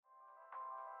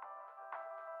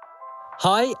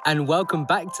Hi, and welcome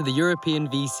back to the European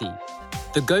VC,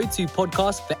 the go-to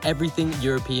podcast for everything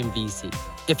European VC.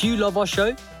 If you love our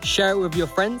show, share it with your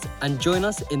friends and join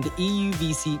us in the EU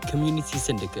VC community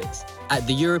syndicates at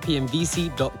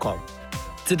theeuropeanvc.com.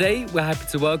 Today, we're happy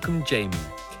to welcome Jamie,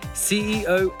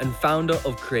 CEO and founder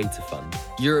of Creator Fund,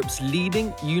 Europe's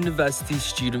leading university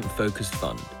student-focused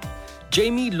fund.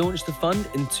 Jamie launched the fund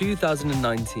in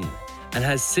 2019 and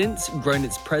has since grown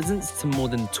its presence to more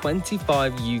than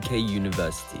 25 UK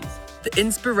universities. The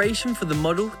inspiration for the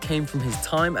model came from his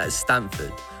time at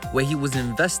Stanford, where he was an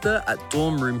investor at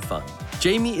Dorm Room Fund.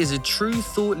 Jamie is a true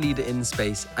thought leader in the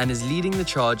space and is leading the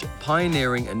charge,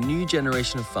 pioneering a new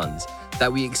generation of funds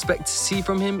that we expect to see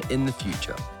from him in the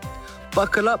future.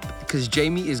 Buckle up, because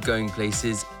Jamie is going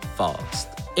places fast.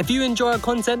 If you enjoy our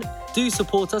content, do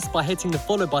support us by hitting the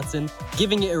follow button,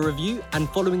 giving it a review, and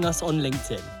following us on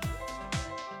LinkedIn.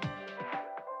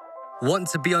 Want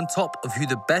to be on top of who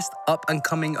the best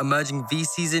up-and-coming emerging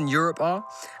VCs in Europe are,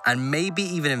 and maybe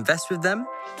even invest with them?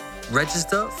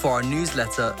 Register for our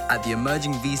newsletter at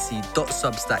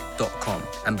theemergingvc.substack.com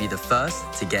and be the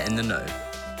first to get in the know.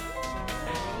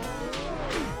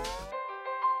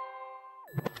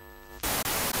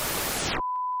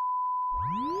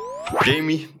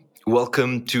 Jamie,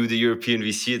 welcome to the European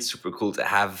VC. It's super cool to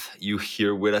have you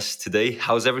here with us today.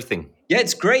 How's everything? Yeah,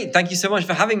 it's great. Thank you so much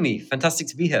for having me. Fantastic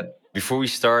to be here. Before we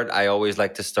start, I always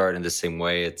like to start in the same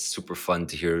way. It's super fun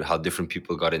to hear how different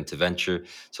people got into venture.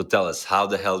 So tell us, how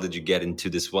the hell did you get into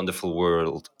this wonderful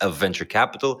world of venture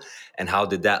capital? And how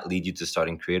did that lead you to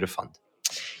starting Creator Fund?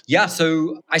 Yeah,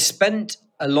 so I spent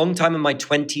a long time in my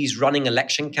 20s running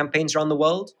election campaigns around the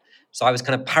world. So I was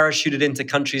kind of parachuted into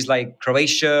countries like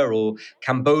Croatia or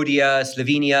Cambodia,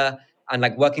 Slovenia, and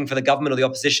like working for the government or the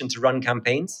opposition to run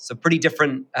campaigns. So pretty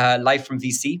different life from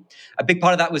VC. A big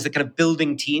part of that was the kind of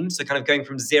building teams. So kind of going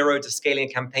from zero to scaling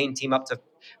a campaign team up to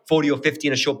 40 or 50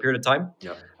 in a short period of time.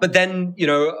 Yeah. But then,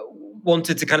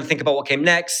 wanted to kind of think about what came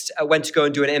next. I went to go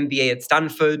and do an MBA at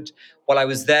Stanford. While I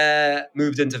was there,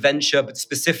 moved into venture, but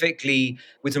specifically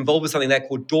was involved with something there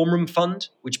called Dorm Room Fund,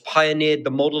 which pioneered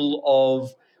the model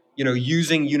of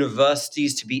using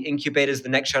universities to be incubators of the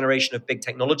next generation of big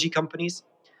technology companies.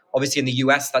 Obviously, in the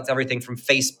US, that's everything from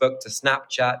Facebook to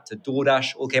Snapchat to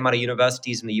DoorDash, all came out of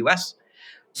universities in the US.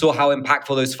 Saw how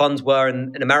impactful those funds were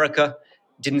in America.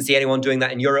 Didn't see anyone doing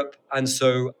that in Europe. And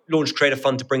so launched Creator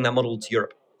Fund to bring that model to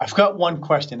Europe. I've got one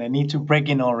question. I need to break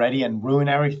in already and ruin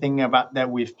everything about that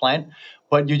we've planned.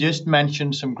 But you just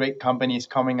mentioned some great companies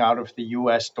coming out of the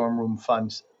US Dorm Room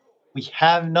funds. We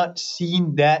have not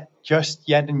seen that just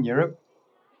yet in Europe.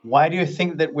 Why do you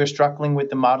think that we're struggling with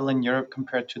the model in Europe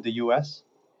compared to the US?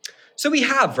 So we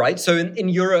have, right? So in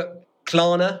Europe,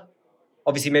 Klarna,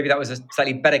 obviously maybe that was a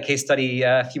slightly better case study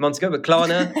a few months ago, but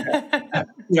Klarna,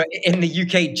 in the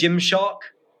UK, Gymshark,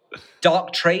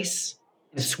 Darktrace,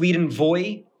 in Sweden,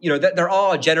 Voi, there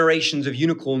are generations of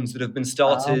unicorns that have been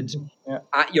started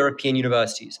at European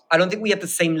universities. I don't think we have the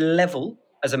same level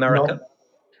as America. No.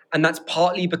 And that's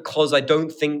partly because I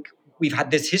don't think we've had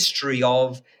this history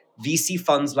of VC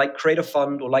funds like Creator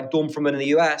Fund or like Dorm Room in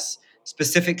the US,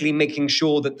 specifically making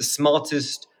sure that the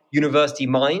smartest university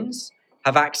minds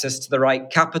have access to the right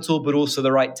capital, but also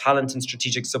the right talent and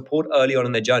strategic support early on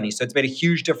in their journey. So it's made a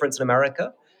huge difference in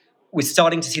America. We're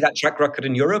starting to see that track record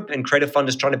in Europe, and Creator Fund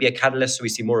is trying to be a catalyst so we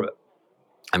see more of it.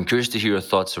 I'm curious to hear your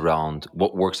thoughts around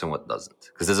what works and what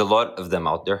doesn't, because there's a lot of them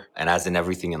out there. And as in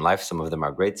everything in life, some of them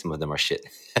are great, some of them are shit.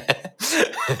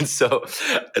 And so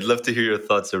I'd love to hear your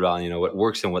thoughts around, what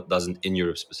works and what doesn't in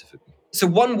Europe specifically. So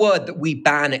one word that we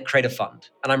ban at Creator Fund,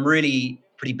 and I'm really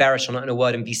pretty bearish on a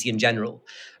word in VC in general,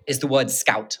 is the word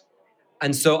scout.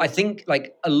 And so I think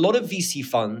like a lot of VC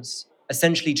funds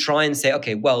essentially try and say,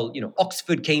 okay, well,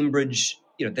 Oxford, Cambridge,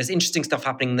 there's interesting stuff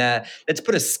happening there. Let's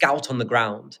put a scout on the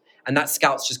ground. And that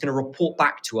scout's just going to report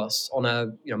back to us on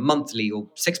a monthly or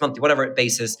 6 monthly, whatever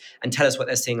basis, and tell us what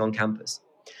they're seeing on campus.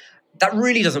 That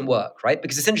really doesn't work, right?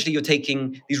 Because essentially you're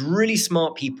taking these really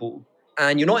smart people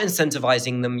and you're not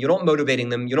incentivizing them, you're not motivating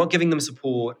them, you're not giving them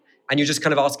support, and you're just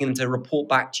kind of asking them to report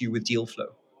back to you with deal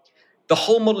flow. The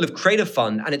whole model of Creator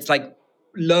Fund, and it's like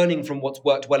learning from what's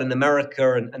worked well in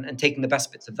America and taking the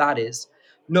best bits of that is,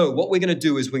 no, what we're going to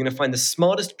do is we're going to find the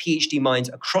smartest PhD minds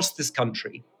across this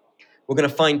country. We're going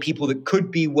to find people that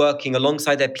could be working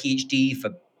alongside their PhD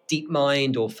for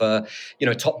DeepMind or for,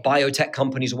 top biotech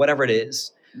companies or whatever it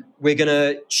is. We're going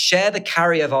to share the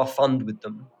carry of our fund with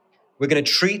them. We're going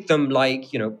to treat them like,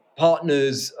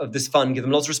 partners of this fund, give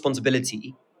them lots of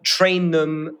responsibility, train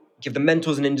them, give them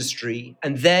mentors in industry,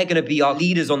 and they're going to be our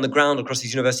leaders on the ground across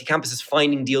these university campuses,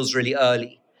 finding deals really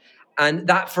early. And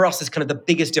that for us is kind of the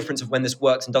biggest difference of when this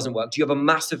works and doesn't work. Do you have a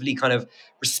massively kind of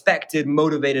respected,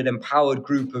 motivated, empowered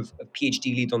group of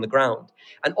PhD leads on the ground?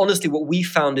 And honestly, what we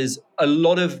found is a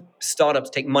lot of startups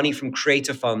take money from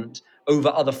Creator Fund over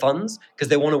other funds because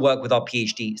they want to work with our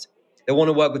PhDs. They want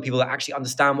to work with people that actually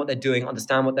understand what they're doing,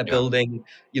 understand what they're building,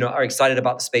 are excited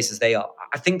about the spaces they are.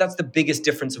 I think that's the biggest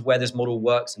difference of where this model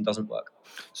works and doesn't work.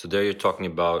 So there you're talking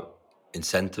about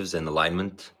incentives and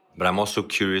alignment. But I'm also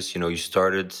curious, you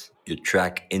started your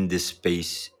track in this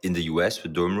space in the US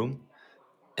with Dorm Room,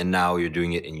 and now you're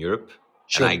doing it in Europe.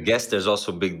 Sure. And I guess there's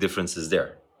also big differences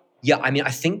there. Yeah, I mean,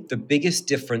 I think the biggest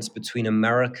difference between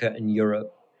America and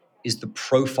Europe is the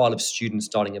profile of students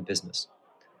starting a business.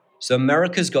 So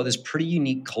America's got this pretty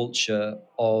unique culture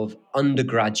of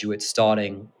undergraduates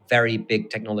starting very big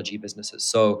technology businesses.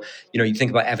 So, you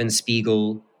think about Evan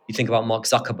Spiegel, you think about Mark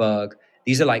Zuckerberg.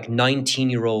 These are like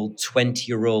 19-year-old,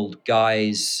 20-year-old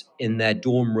guys in their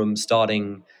dorm room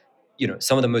starting,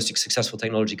 some of the most successful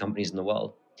technology companies in the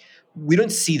world. We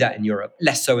don't see that in Europe,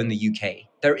 less so in the UK.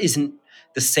 There isn't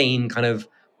the same kind of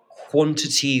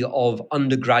quantity of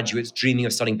undergraduates dreaming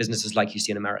of starting businesses like you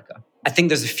see in America. I think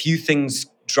there's a few things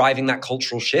driving that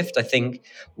cultural shift. I think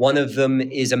one of them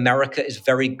is America is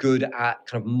very good at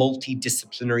kind of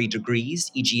multidisciplinary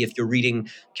degrees. E.g., if you're reading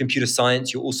computer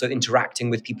science, you're also interacting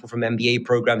with people from MBA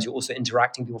programs. You're also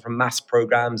interacting with people from maths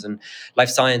programs and life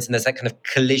science. And there's that kind of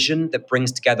collision that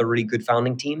brings together really good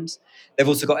founding teams. They've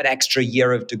also got an extra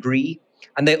year of degree.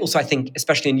 And they also, I think,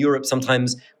 especially in Europe,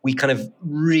 sometimes we kind of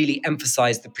really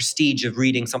emphasize the prestige of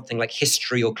reading something like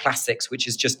history or classics, which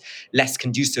is just less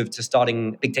conducive to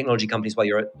starting big technology companies while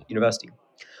you're at university.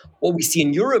 What we see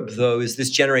in Europe, though, is this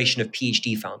generation of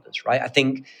PhD founders, right? I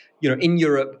think, in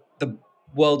Europe, the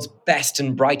world's best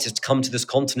and brightest come to this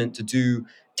continent to do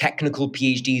technical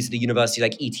PhDs at a university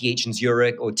like ETH in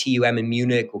Zurich or TUM in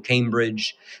Munich or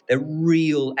Cambridge. They're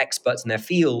real experts in their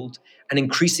field. And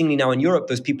increasingly now in Europe,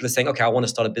 those people are saying, okay, I want to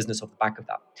start a business off the back of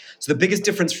that. So the biggest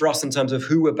difference for us in terms of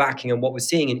who we're backing and what we're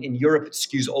seeing in Europe, it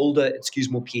skews older, it skews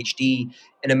more PhD.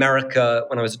 In America,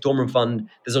 when I was at Dorm Room Fund,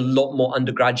 there's a lot more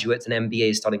undergraduates and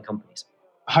MBAs starting companies.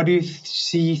 How do you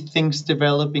see things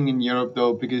developing in Europe,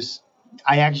 though? Because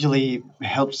I actually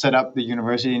helped set up the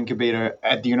university incubator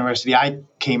at the university I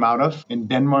came out of in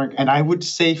Denmark. And I would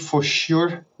say for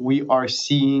sure we are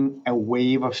seeing a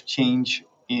wave of change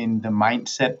in the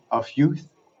mindset of youth.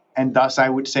 And thus, I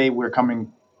would say we're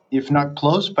coming, if not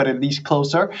close, but at least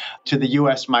closer to the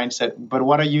US mindset. But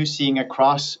what are you seeing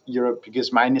across Europe?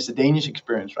 Because mine is a Danish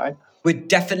experience, right? We're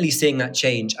definitely seeing that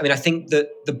change. I mean, I think that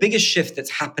the biggest shift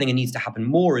that's happening and needs to happen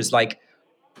more is like,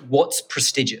 what's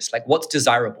prestigious? Like, what's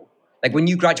desirable? Like when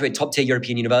you graduate top tier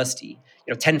European university,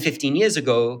 10, 15 years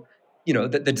ago,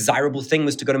 the desirable thing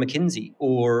was to go to McKinsey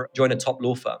or join a top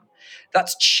law firm.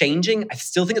 That's changing. I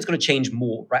still think it's going to change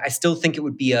more, right? I still think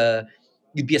you'd be a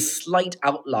slight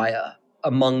outlier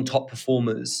among top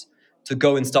performers to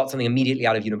go and start something immediately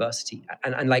out of university.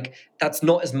 And like, that's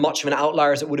not as much of an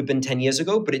outlier as it would have been 10 years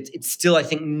ago, but it's still, I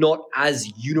think, not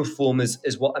as uniform as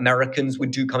what Americans would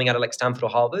do coming out of like Stanford or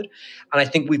Harvard. And I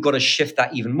think we've got to shift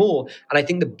that even more. And I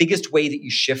think the biggest way that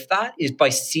you shift that is by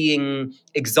seeing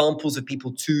examples of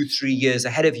people 2-3 years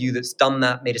ahead of you that's done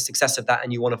that, made a success of that,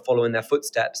 and you want to follow in their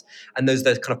footsteps. And those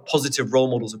kind of positive role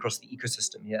models across the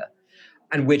ecosystem here.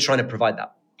 And we're trying to provide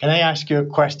that. Can I ask you a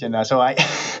question? So I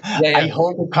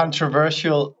hold a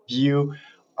controversial view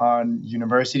on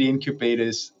university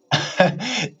incubators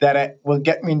that will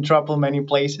get me in trouble many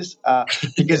places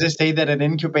because they say that an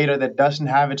incubator that doesn't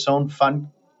have its own fund,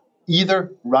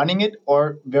 either running it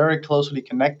or very closely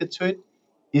connected to it,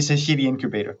 is a shitty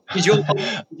incubator. Did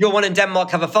your one in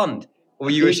Denmark have a fund?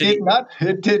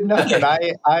 It did not. And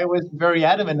I was very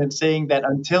adamant in saying that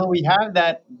until we have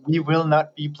that, we will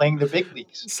not be playing the big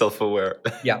leagues. Self-aware.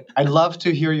 Yeah. I'd love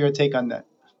to hear your take on that.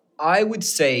 I would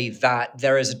say that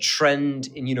there is a trend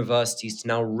in universities to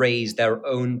now raise their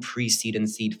own pre-seed and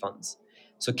seed funds.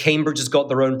 So Cambridge has got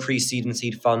their own pre-seed and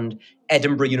seed fund.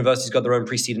 Edinburgh University's got their own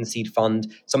pre-seed and seed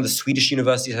fund. Some of the Swedish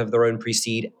universities have their own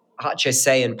pre-seed.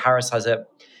 HSA in Paris has it.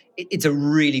 It's a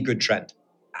really good trend.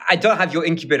 I don't have your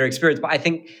incubator experience, but I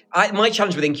think my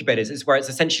challenge with incubators is where it's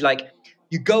essentially like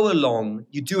you go along,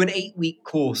 you do an 8-week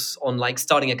course on like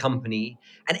starting a company,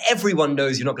 and everyone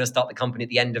knows you're not going to start the company at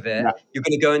the end of it. Yeah. You're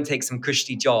going to go and take some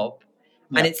cushy job.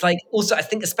 Yeah. And it's like, also, I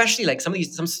think especially like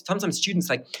sometimes students,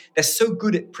 like they're so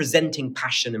good at presenting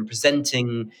passion and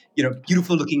presenting,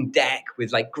 beautiful looking deck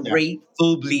with like great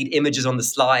full bleed images on the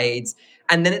slides.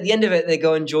 And then at the end of it, they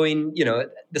go and join,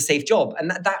 the safe job.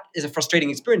 And that is a frustrating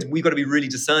experience. We've got to be really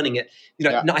discerning it.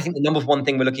 I think the number one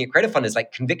thing we're looking at Creator Fund is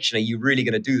like conviction. Are you really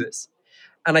going to do this?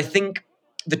 And I think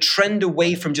the trend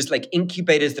away from just like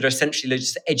incubators that are essentially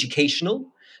just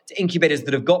educational to incubators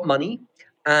that have got money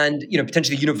and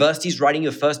potentially universities writing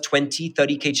your first 20,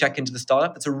 30K check into the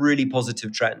startup. That's a really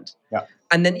positive trend. Yeah.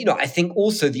 And then, I think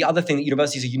also the other thing that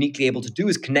universities are uniquely able to do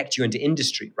is connect you into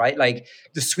industry, right? Like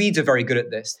the Swedes are very good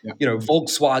at this. Yeah.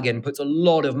 Volkswagen puts a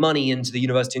lot of money into the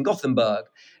university in Gothenburg.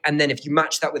 And then if you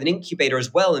match that with an incubator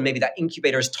as well, and maybe that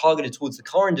incubator is targeted towards the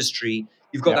car industry,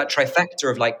 you've got that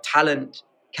trifecta of like talent,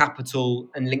 capital,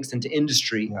 and links into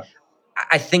industry. Yeah.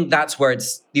 I think that's where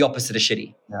it's the opposite of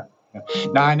shitty. Yeah.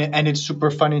 No, and it's super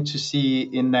funny to see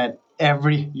in that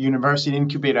every university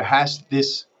incubator has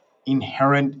this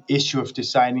inherent issue of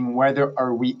deciding whether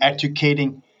are we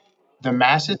educating the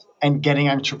masses and getting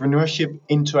entrepreneurship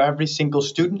into every single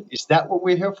student. Is that what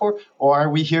we're here for? Or are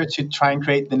we here to try and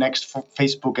create the next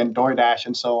Facebook and DoorDash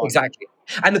and so on? Exactly.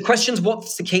 And the question's,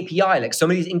 what's the KPI? Like so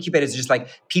many of these incubators are just like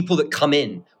people that come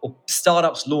in or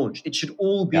startups launch. It should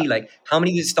all be like how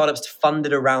many of these startups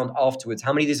funded around afterwards?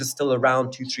 How many of these are still around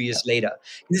 2-3 years later?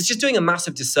 And it's just doing a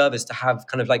massive disservice to have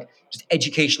kind of like just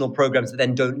educational programs that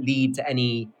then don't lead to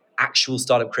any actual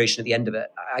startup creation at the end of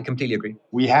it. I completely agree.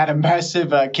 We had a massive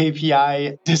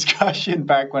KPI discussion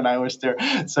back when I was there.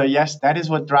 So yes, that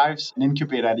is what drives an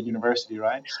incubator at a university,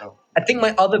 right? So I think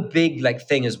my other big like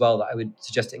thing as well that I would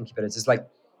suggest to incubators is like,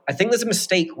 I think there's a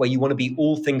mistake where you want to be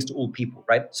all things to all people,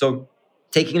 right? So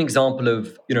taking an example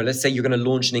of, let's say you're going to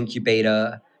launch an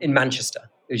incubator in Manchester,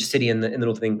 a city in the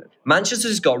north of England.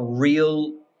 Manchester's got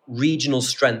real regional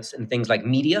strengths in things like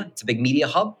media. It's a big media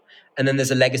hub. And then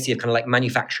there's a legacy of kind of like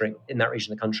manufacturing in that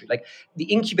region of the country. Like the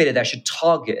incubator there should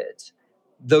target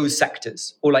those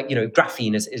sectors, or like,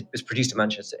 graphene is produced in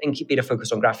Manchester, incubator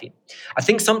focused on graphene. I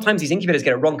think sometimes these incubators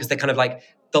get it wrong because they're kind of like,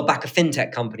 they'll back a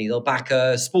fintech company, they'll back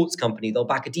a sports company, they'll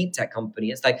back a deep tech company.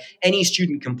 It's like any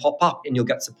student can pop up and you'll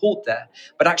get support there.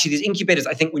 But actually these incubators,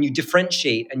 I think when you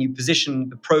differentiate and you position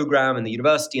the program and the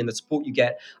university and the support you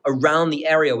get around the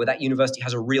area where that university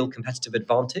has a real competitive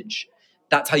advantage,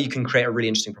 that's how you can create a really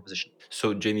interesting proposition.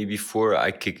 So, Jamie, before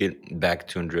I kick it back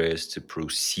to Andreas to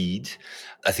proceed,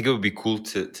 I think it would be cool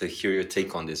to hear your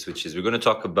take on this, which is we're going to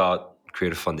talk about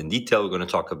Creative Fund in detail. We're going to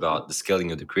talk about the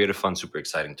scaling of the Creative Fund, super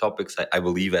exciting topics, I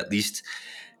believe at least.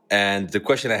 And the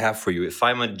question I have for you, if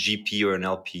I'm a GP or an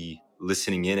LP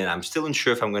listening in and I'm still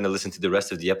unsure if I'm going to listen to the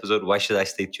rest of the episode, why should I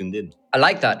stay tuned in? I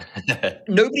like that.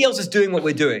 Nobody else is doing what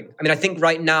we're doing. I mean, I think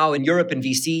right now in Europe and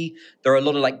VC, there are a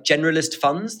lot of like generalist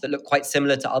funds that look quite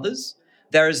similar to others.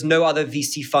 There is no other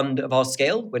VC fund of our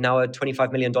scale. We're now a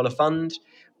 $25 million fund.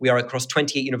 We are across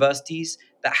 28 universities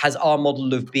that has our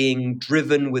model of being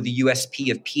driven with the USP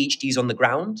of PhDs on the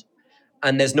ground.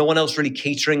 And there's no one else really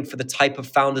catering for the type of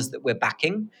founders that we're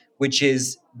backing, which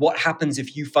is what happens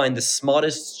if you find the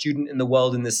smartest student in the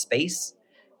world in this space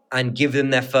and give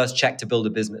them their first check to build a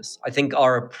business. I think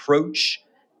our approach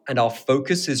and our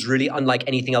focus is really unlike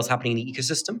anything else happening in the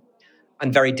ecosystem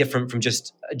and very different from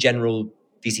just a general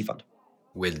VC fund.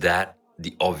 With that,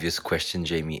 the obvious question,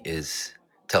 Jamie, is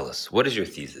tell us, what is your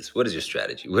thesis? What is your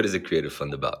strategy? What is the Creative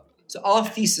Fund about? So our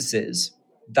thesis is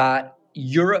that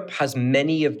Europe has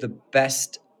many of the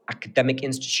best academic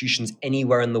institutions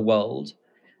anywhere in the world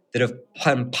that have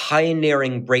done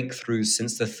pioneering breakthroughs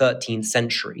since the 13th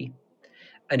century.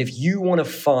 And if you want to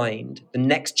find the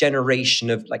next generation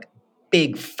of like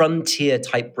big frontier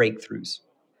type breakthroughs,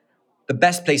 the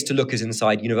best place to look is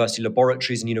inside university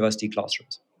laboratories and university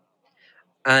classrooms.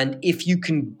 And if you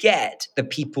can get the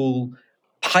people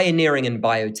pioneering in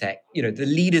biotech, the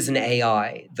leaders in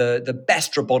AI, the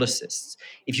best roboticists,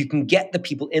 if you can get the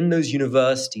people in those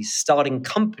universities starting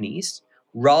companies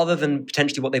rather than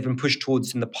potentially what they've been pushed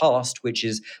towards in the past, which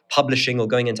is publishing or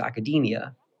going into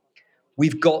academia,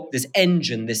 we've got this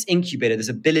engine, this incubator, this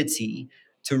ability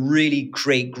to really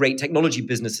create great technology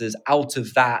businesses out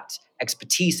of that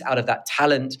expertise, out of that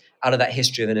talent, out of that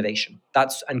history of innovation.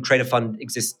 And Creative Fund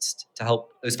exists to help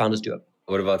those founders do it.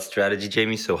 What about strategy,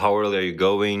 Jamie? So how early are you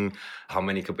going? How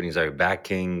many companies are you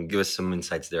backing? Give us some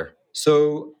insights there.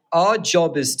 So our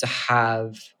job is to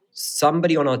have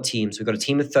somebody on our team, so we've got a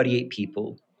team of 38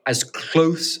 people, as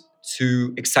close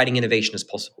to exciting innovation as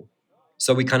possible.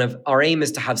 So our aim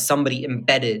is to have somebody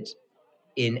embedded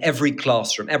in every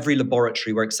classroom, every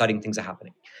laboratory where exciting things are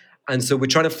happening. And so we're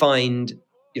trying to find,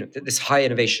 this high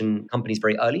innovation companies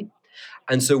very early.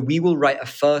 And so we will write a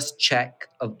first check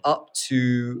of up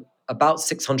to about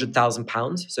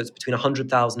 £600,000. So it's between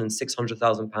 £100,000 and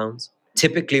 £600,000.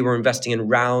 Typically, we're investing in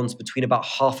rounds between about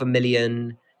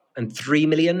 $500,000 and $3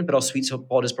 million, but our sweet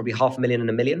spot is probably $500,000 and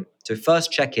 $1 million. So first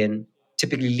check in,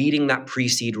 typically leading that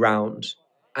pre-seed round,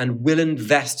 and will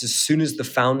invest as soon as the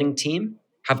founding team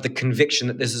have the conviction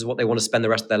that this is what they want to spend the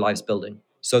rest of their lives building.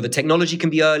 So the technology can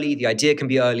be early, the idea can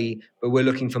be early, but we're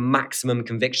looking for maximum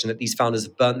conviction that these founders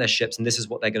have burnt their ships and this is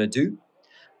what they're going to do.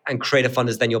 And Create a Fund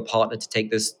is then your partner to take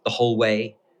this the whole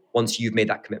way once you've made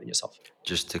that commitment yourself.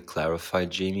 Just to clarify,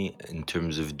 Jamie, in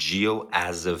terms of geo,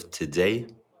 as of today,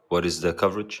 what is the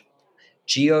coverage?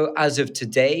 Geo, as of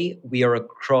today, we are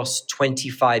across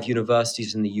 25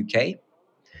 universities in the UK.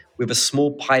 We have a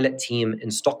small pilot team in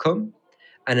Stockholm.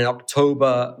 And in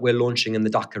October, we're launching in the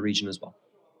Dhaka region as well.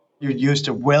 You used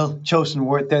a well-chosen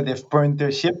word there. They've burned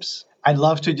their ships. I'd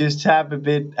love to just tap a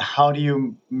bit. How do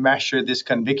you measure this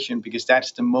conviction? Because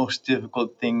that's the most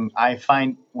difficult thing I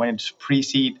find when it's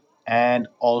pre-seed and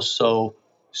also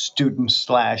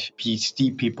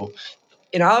student/PhD people.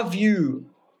 In our view,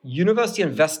 university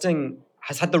investing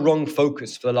has had the wrong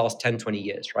focus for the last 10, 20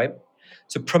 years, right?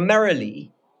 So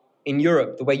primarily in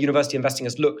Europe, the way university investing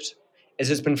has looked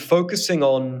is it's been focusing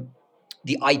on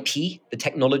the IP, the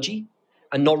technology,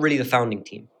 and not really the founding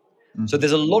team. So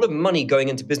there's a lot of money going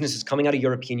into businesses coming out of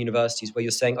European universities where you're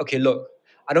saying, okay, look,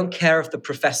 I don't care if the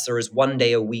professor is 1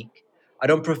 day a week. I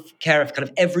don't care if kind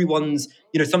of everyone's,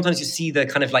 sometimes you see the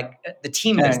kind of like the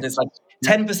team list and it's like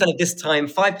 10% of this time,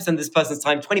 5% of this person's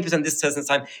time, 20% of this person's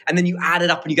time. And then you add it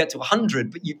up and you get to 100,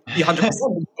 but you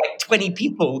 100%, like 20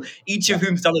 people, each of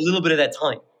whom's done a little bit of their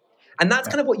time. And that's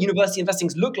kind of what university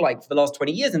investing's looked like for the last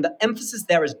 20 years. And the emphasis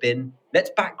there has been, let's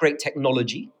back great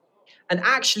technology. And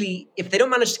actually, if they don't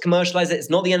manage to commercialize it, it's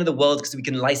not the end of the world because we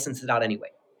can license it out anyway.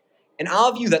 In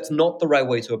our view, that's not the right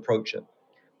way to approach it.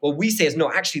 What we say is, no,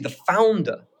 actually the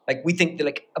founder, like we think they're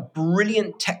like a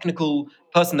brilliant technical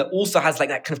person that also has like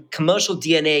that kind of commercial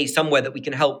DNA somewhere that we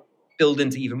can help build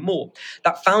into even more.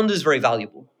 That founder is very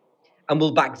valuable and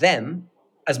we'll back them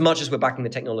as much as we're backing the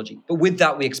technology. But with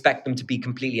that, we expect them to be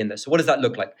completely in this. So what does that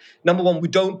look like? Number one, we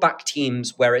don't back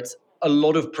teams where it's a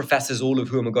lot of professors, all of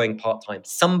whom are going part-time.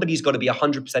 Somebody's got to be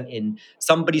 100% in.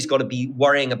 Somebody's got to be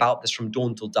worrying about this from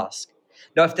dawn till dusk.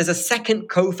 Now, if there's a second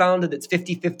co-founder that's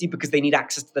 50-50 because they need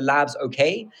access to the labs,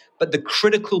 okay. But the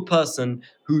critical person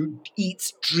who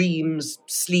eats, dreams,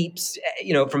 sleeps,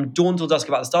 from dawn till dusk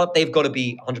about the startup, they've got to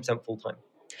be 100% full-time.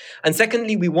 And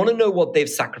secondly, we want to know what they've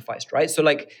sacrificed, right? So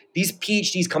like these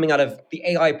PhDs coming out of the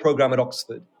AI program at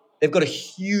Oxford, they've got a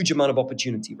huge amount of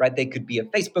opportunity, right? They could be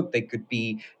at Facebook. They could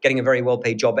be getting a very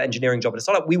well-paid job, engineering job at a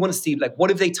startup. We want to see, like, what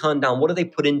have they turned down? What have they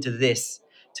put into this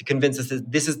to convince us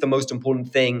that this is the most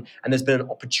important thing? And there's been an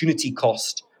opportunity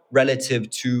cost relative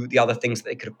to the other things that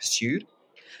they could have pursued.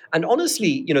 And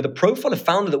honestly, the profile of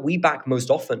founder that we back most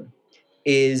often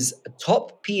is a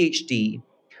top PhD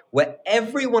where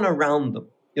everyone around them,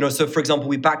 so for example,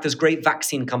 we backed this great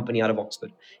vaccine company out of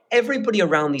Oxford. Everybody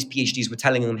around these PhDs were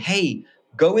telling them, hey,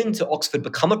 go into Oxford,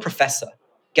 become a professor,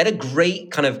 get a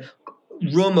great kind of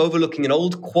room overlooking an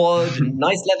old quad and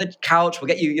nice leather couch. We'll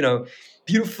get you,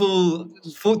 beautiful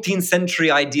 14th century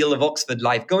ideal of Oxford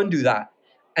life. Go and do that.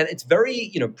 And it's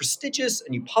very, prestigious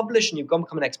and you publish and you've gone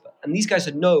become an expert. And these guys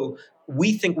said, no,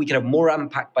 we think we can have more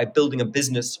impact by building a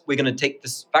business. We're going to take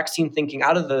this vaccine thinking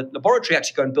out of the laboratory,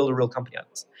 actually go and build a real company out of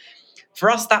this. For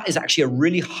us, that is actually a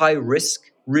really high risk,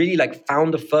 really like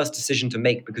founder first decision to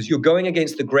make because you're going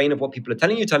against the grain of what people are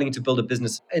telling you to build a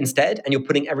business instead, and you're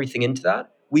putting everything into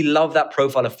that. We love that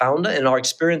profile of founder. In our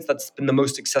experience, that's been the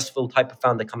most successful type of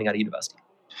founder coming out of university.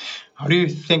 How do you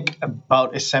think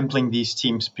about assembling these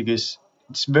teams? Because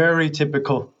it's very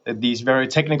typical that these very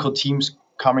technical teams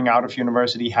coming out of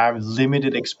university have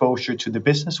limited exposure to the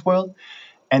business world,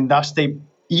 and thus they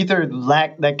either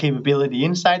lack that capability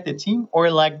inside the team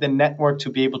or lack the network to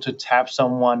be able to tap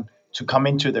someone to come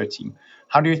into their team.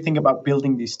 How do you think about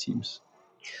building these teams?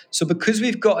 So because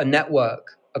we've got a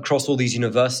network across all these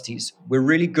universities, we're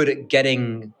really good at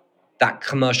getting that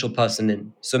commercial person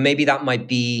in. So maybe that might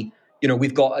be,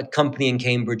 we've got a company in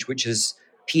Cambridge, which is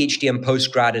PhD and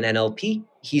postgrad in NLP.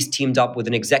 He's teamed up with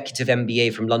an executive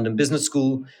MBA from London Business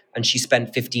School, and she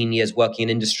spent 15 years working in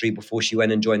industry before she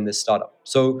went and joined this startup.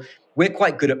 So we're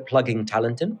quite good at plugging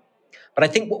talent in. But I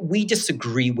think what we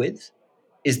disagree with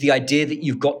is the idea that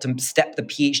you've got to step the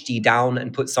PhD down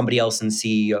and put somebody else in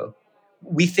CEO.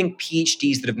 We think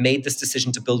PhDs that have made this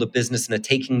decision to build a business and are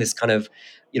taking this kind of,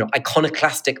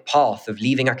 iconoclastic path of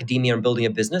leaving academia and building a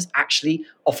business, actually,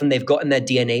 often they've got in their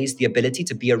DNAs the ability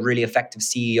to be a really effective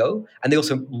CEO. And they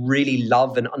also really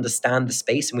love and understand the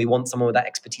space. And we want someone with that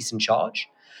expertise in charge.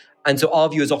 And so our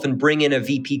view is often bring in a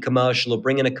VP commercial or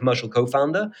bring in a commercial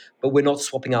co-founder, but we're not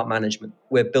swapping out management.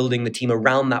 We're building the team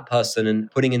around that person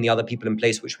and putting in the other people in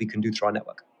place, which we can do through our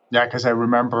network. Yeah, because I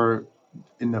remember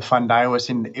in the fund I was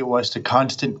in, it was the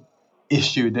constant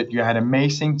issue that you had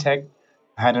amazing tech,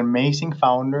 had an amazing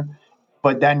founder,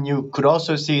 but then you could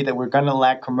also see that we're going to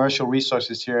lack commercial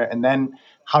resources here. And then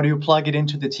how do you plug it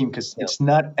into the team? Because Yeah. it's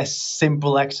not a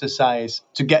simple exercise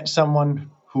to get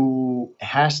someone who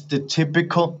has the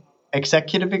typical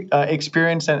executive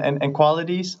experience and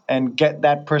qualities, and get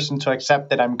that person to accept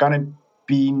that I'm going to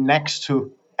be next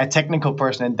to a technical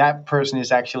person, and that person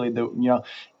is actually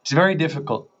it's very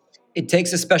difficult. It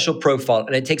takes a special profile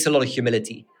and it takes a lot of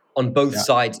humility on both Yeah.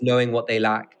 sides, knowing what they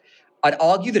lack. I'd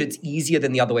argue that it's easier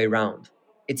than the other way around.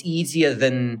 It's easier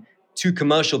than two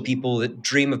commercial people that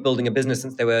dream of building a business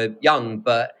since they were young,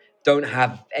 but don't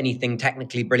have anything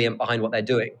technically brilliant behind what they're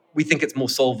doing. We think it's more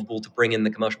solvable to bring in the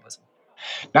commercial person.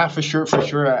 Not for sure, for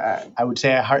sure. I would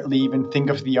say I hardly even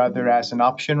think of the other as an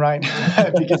option, right?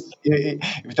 Because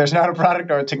if there's not a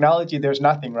product or a technology, there's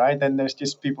nothing, right? Then there's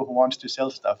just people who wants to sell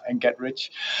stuff and get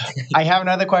rich. I have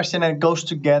another question and it goes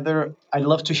together. I'd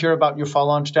love to hear about your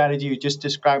follow-on strategy. You just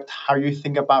described how you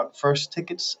think about first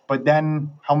tickets, but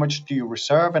then how much do you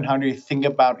reserve and how do you think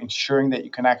about ensuring that you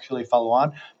can actually follow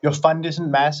on? Your fund isn't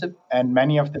massive, and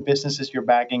many of the businesses you're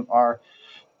backing are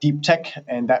deep tech,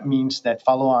 and that means that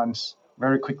follow-ons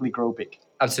very quickly grow big.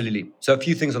 Absolutely. So a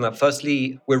few things on that.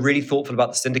 Firstly, we're really thoughtful about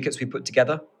the syndicates we put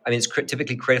together. I mean, it's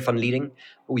typically creator fund leading,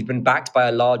 but we've been backed by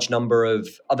a large number of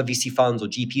other VC funds or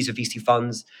GPs of VC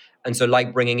funds. And so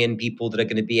like bringing in people that are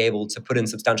going to be able to put in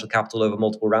substantial capital over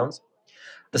multiple rounds.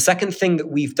 The second thing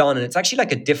that we've done, and it's actually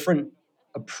like a different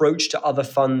approach to other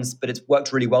funds, but it's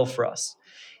worked really well for us,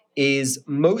 is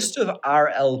most of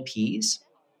our LPs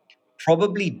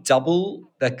probably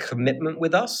double their commitment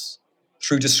with us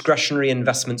through discretionary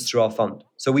investments through our fund.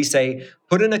 So we say,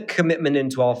 put in a commitment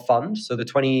into our fund, so the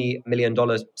 $20 million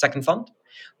second fund.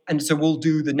 And so we'll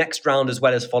do the next round as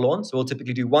well as follow on. So we'll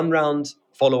typically do one round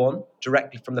follow on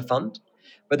directly from the fund.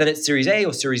 But then it's Series A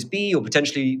or Series B, or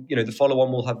potentially, the follow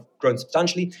on will have grown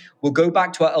substantially. We'll go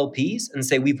back to our LPs and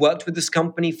say, we've worked with this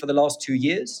company for the last 2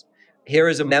 years. Here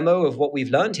is a memo of what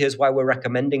we've learned. Here's why we're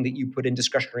recommending that you put in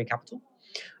discretionary capital.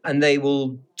 And they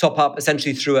will top up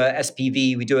essentially through a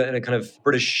SPV. We do it in a kind of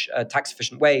British tax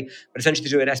efficient way, but essentially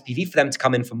do an SPV for them to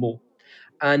come in for more.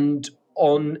 And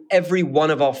on every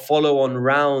one of our follow-on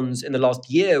rounds in the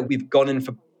last year, we've gone in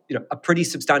for a pretty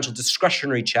substantial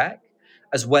discretionary check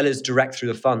as well as direct through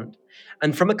the fund.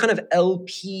 And from a kind of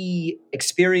LP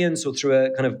experience, or through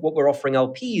a kind of what we're offering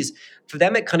LPs, for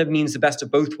them, it kind of means the best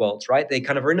of both worlds, right? They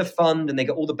kind of are in a fund and they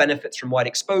get all the benefits from wide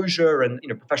exposure and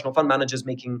professional fund managers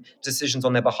making decisions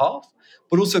on their behalf.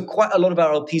 But also quite a lot of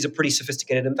our LPs are pretty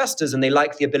sophisticated investors, and they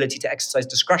like the ability to exercise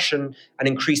discretion and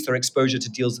increase their exposure to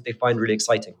deals that they find really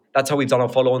exciting. That's how we've done our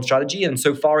follow-on strategy. And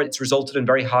so far, it's resulted in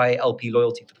very high LP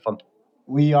loyalty for the fund.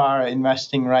 We are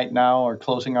investing right now or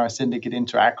closing our syndicate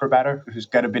into Acrobatter, who's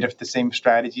got a bit of the same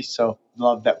strategy. So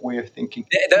love that way of thinking.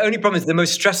 The only problem is the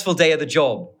most stressful day of the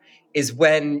job is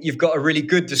when you've got a really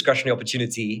good discretionary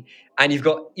opportunity and you've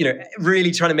got,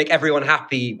 really trying to make everyone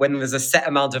happy when there's a set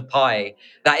amount of pie.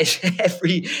 That is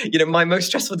my most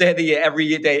stressful day of the year, every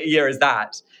year is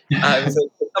that. So it's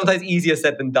sometimes easier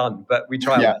said than done, but we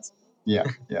try our best. Yeah.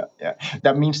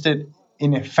 That means that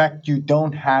in effect, you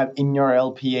don't have in your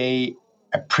LPA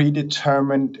a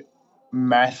predetermined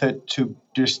method to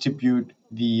distribute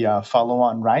the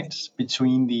follow-on rights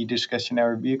between the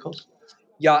discretionary vehicles?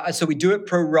 Yeah, so we do it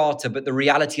pro rata, but the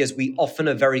reality is we often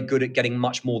are very good at getting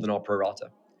much more than our pro rata.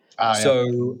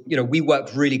 So, we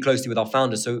work really closely with our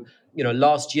founders. So,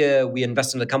 last year we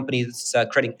invested in a company that's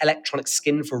creating electronic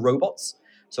skin for robots.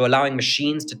 So allowing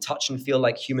machines to touch and feel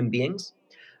like human beings.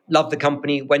 Loved the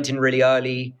company, went in really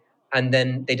early, and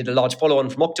then they did a large follow-on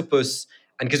from Octopus.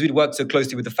 And because we'd worked so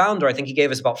closely with the founder, I think he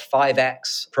gave us about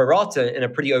 5x pro rata in a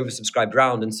pretty oversubscribed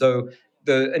round. And so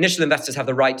the initial investors have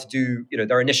the right to do,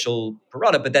 their initial pro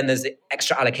rata, but then there's the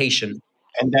extra allocation.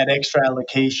 And that extra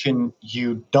allocation,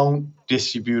 you don't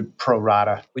distribute pro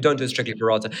rata. We don't do it strictly pro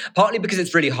rata, partly because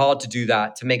it's really hard to do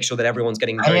that, to make sure that everyone's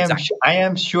getting very exact. I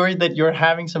am sure that you're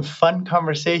having some fun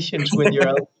conversations with your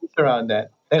LPs around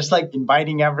that. That's like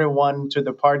inviting everyone to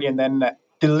the party and then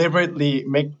deliberately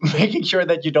making sure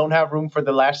that you don't have room for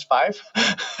the last five.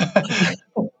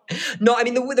 No, I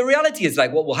mean, the reality is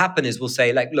like what will happen is we'll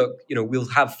say like, look, we'll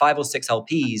have 5 or 6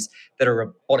 LPs that are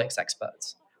robotics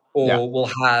experts. Or we'll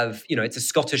have, it's a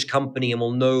Scottish company and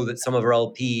we'll know that some of our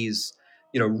LPs,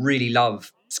 really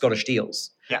love Scottish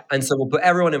deals. Yeah. And so we'll put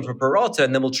everyone in for pro rata,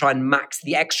 and then we'll try and max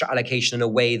the extra allocation in a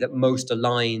way that most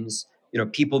aligns,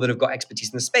 people that have got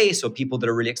expertise in the space or people that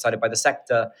are really excited by the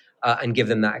sector, and give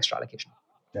them that extra allocation.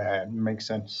 Yeah, it makes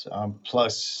sense.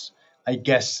 Plus, I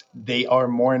guess they are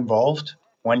more involved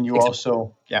when you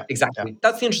also... Exactly.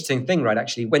 That's the interesting thing, right?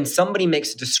 Actually, when somebody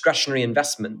makes a discretionary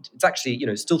investment, it's actually,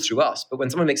 still through us, but when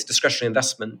someone makes a discretionary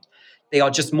investment, They are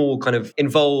just more kind of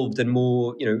involved and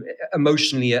more,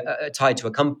 emotionally tied to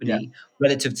a company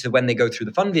relative to when they go through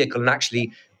the fund vehicle. And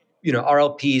actually, our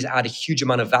LPs add a huge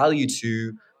amount of value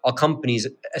to our companies,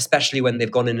 especially when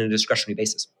they've gone in on a discretionary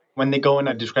basis. When they go on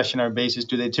a discretionary basis,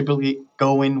 do they typically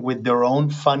go in with their own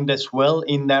fund as well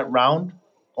in that round?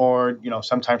 Or,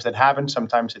 sometimes that happens,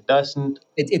 sometimes it doesn't.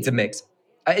 It's a mix.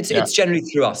 It's generally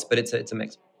through us, but it's a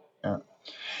mix. Yeah.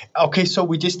 Okay, so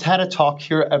we just had a talk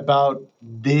here about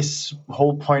this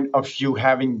whole point of you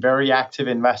having very active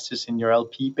investors in your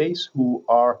LP base who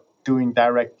are doing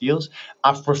direct deals.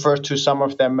 I've referred to some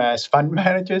of them as fund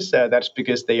managers. That's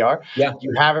because they are. Yeah.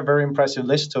 You have a very impressive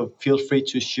list, so feel free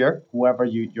to share whoever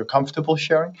you're comfortable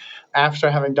sharing. After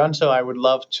having done so, I would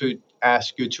love to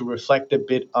ask you to reflect a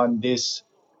bit on this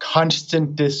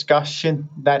constant discussion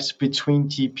that's between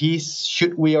GPs.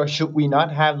 Should we or should we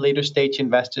not have later stage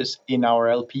investors in our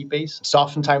LP base? It's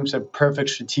oftentimes a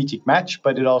perfect strategic match,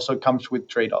 but it also comes with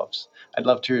trade-offs. I'd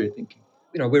love to hear your thinking.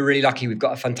 We're really lucky. We've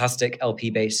got a fantastic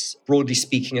LP base. Broadly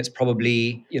speaking, it's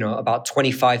probably, about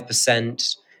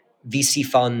 25% VC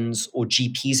funds or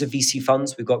GPs of VC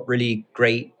funds. We've got really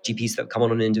great GPs that come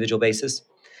on an individual basis.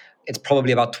 It's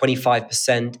probably about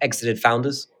 25% exited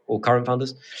founders or current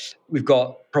founders. We've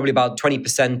got probably about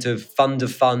 20% of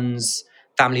funds,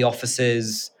 family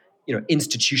offices,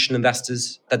 institutional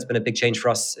investors. That's been a big change for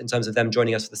us in terms of them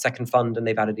joining us for the second fund, and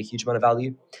they've added a huge amount of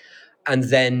value. And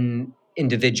then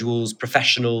individuals,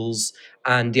 professionals.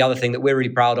 And the other thing that we're really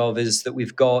proud of is that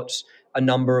we've got a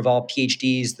number of our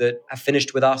PhDs that have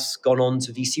finished with us, gone on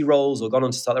to VC roles or gone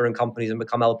on to start their own companies and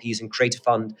become LPs and create a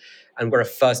fund. And we're a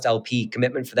first LP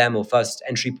commitment for them or first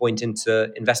entry point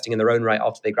into investing in their own right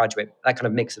after they graduate. That kind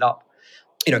of makes it up.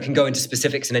 Can go into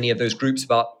specifics in any of those groups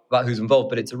about who's involved,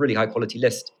 but it's a really high quality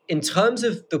list. In terms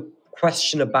of the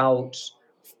question about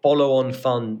follow-on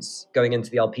funds going into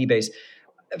the LP base,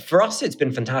 for us, it's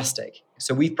been fantastic.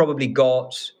 So we've probably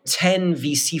got 10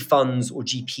 VC funds or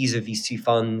GPs of VC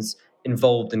funds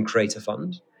involved in Create a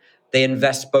Fund. They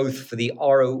invest both for the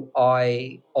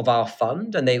ROI of our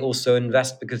fund, and they also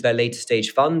invest because they're later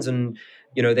stage funds and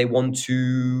they want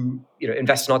to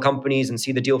invest in our companies and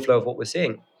see the deal flow of what we're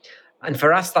seeing. And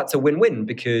for us, that's a win-win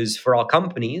because for our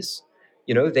companies,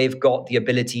 they've got the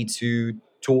ability to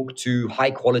talk to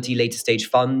high quality later stage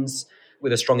funds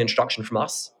with a strong introduction from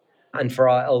us. And for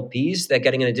our LPs, they're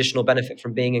getting an additional benefit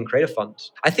from being in Create a Fund.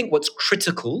 I think what's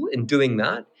critical in doing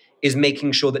that is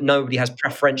making sure that nobody has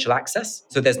preferential access.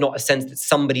 So there's not a sense that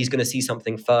somebody's going to see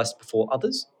something first before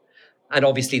others. And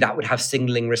obviously that would have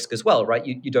signaling risk as well, right?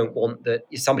 You don't want that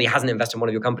if somebody hasn't invested in one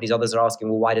of your companies, others are asking,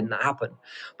 well, why didn't that happen?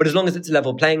 But as long as it's a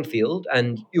level playing field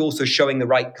and you're also showing the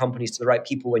right companies to the right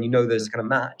people when there's a kind of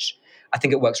match, I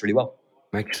think it works really well.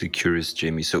 I'm actually curious,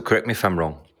 Jamie. So correct me if I'm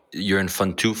wrong. You're in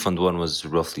Fund 2. Fund 1 was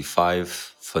roughly 5.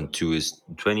 Fund 2 is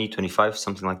 20, 25,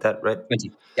 something like that, right?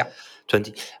 20, yeah.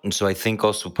 20. And so I think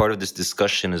also part of this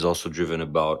discussion is also driven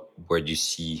about where do you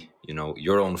see,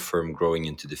 your own firm growing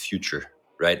into the future,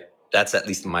 right? That's at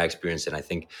least my experience. And I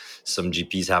think some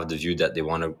GPs have the view that they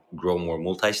want to grow more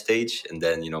multi-stage. And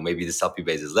then, maybe this LP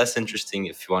base is less interesting.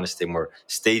 If you want to stay more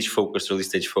stage focused, early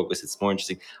stage focused, it's more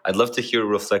interesting. I'd love to hear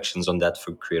reflections on that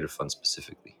for Create a Fund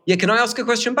specifically. Yeah, can I ask a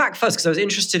question back first? Because I was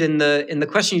interested in the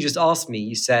question you just asked me.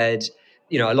 You said,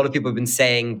 a lot of people have been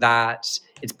saying that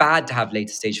it's bad to have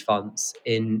later stage funds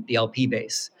in the LP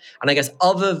base. And I guess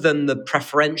other than the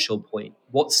preferential point,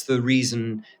 what's the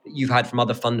reason that you've had from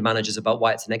other fund managers about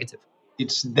why it's a negative?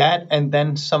 It's that, and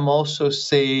then some also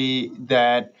say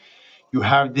that you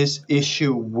have this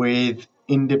issue with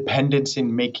independence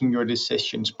in making your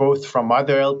decisions, both from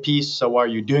other LPs. So are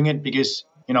you doing it because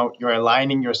you're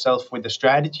aligning yourself with the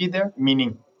strategy there,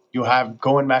 meaning you have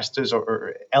co-investors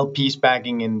or LPs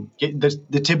backing in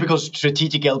the typical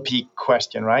strategic LP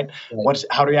question, right?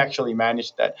 How do you actually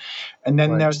manage that? And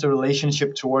then there's the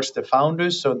relationship towards the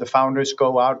founders. So the founders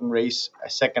go out and raise a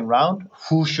second round.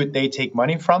 Who should they take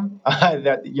money from?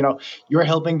 That you're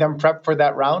helping them prep for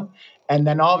that round. And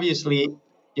then obviously,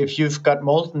 if you've got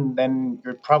Molten, then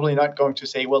you're probably not going to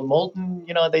say, well, Molten,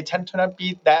 they tend to not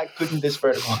be that good in this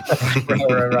vertical.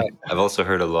 Right. I've also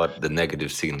heard a lot the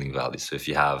negative signaling value. So if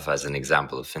you have, as an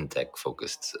example, a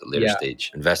fintech-focused later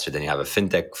stage investor, then you have a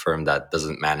fintech firm that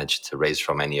doesn't manage to raise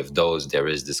from any of those. There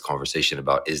is this conversation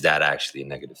about, is that actually a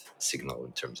negative signal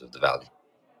in terms of the value?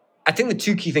 I think the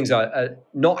two key things are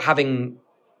not having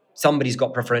somebody's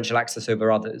got preferential access over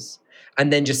others,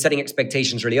 and then just setting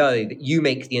expectations really early that you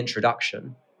make the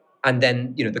introduction, and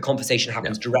then the conversation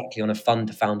happens directly on a fund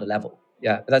to founder level.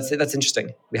 Yeah, but that's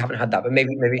interesting. We haven't had that, but maybe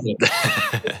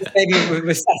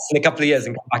we'll start in a couple of years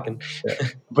and come back and.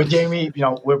 But Jamie,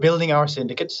 we're building our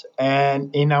syndicates,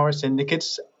 and in our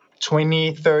syndicates,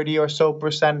 20, 30 or so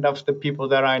percent of the people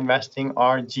that are investing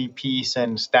are GPs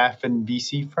and staff in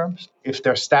VC firms. If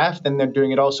they're staff, then they're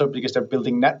doing it also because they're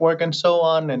building network and so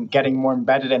on and getting more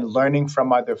embedded and learning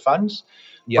from other funds.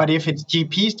 Yeah. But if it's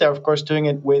GPs, they're of course doing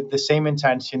it with the same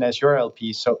intention as your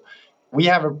LPs. So we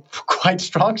have a quite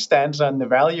strong stance on the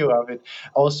value of it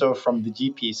also from the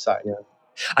GP side. Yeah.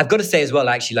 I've got to say as well,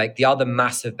 actually, like the other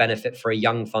massive benefit for a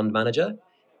young fund manager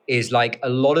is like a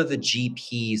lot of the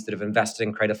GPs that have invested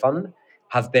in Create a Fund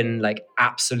have been like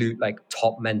absolute like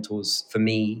top mentors for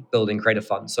me building Create a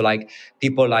Fund. So like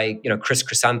people like, Chris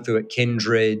Chrysanthu at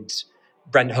Kindred,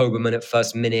 Brent Hoberman at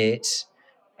First Minute,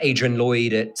 Adrian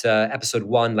Lloyd at Episode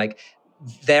 1, like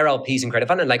they're LPs in Create a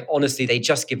Fund. And like, honestly, they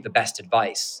just give the best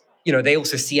advice. They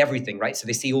also see everything, right? So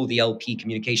they see all the LP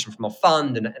communication from our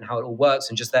fund and how it all works,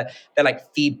 and just their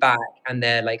like feedback and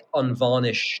their like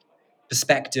unvarnished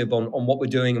perspective on what we're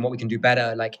doing and what we can do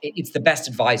better. Like it's the best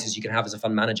advice you can have as a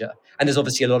fund manager. And there's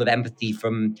obviously a lot of empathy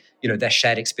from, their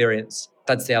shared experience.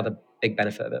 That's the other big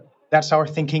benefit of it. That's our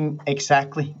thinking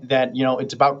exactly, that,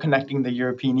 it's about connecting the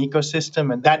European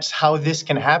ecosystem, and that's how this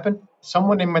can happen.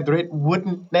 Someone in Madrid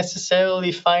wouldn't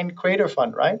necessarily find Creator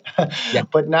Fund, right? Yeah.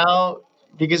 But now,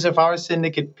 because of our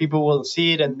syndicate, people will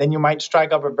see it, and then you might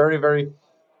strike up a very, very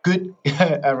good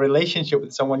relationship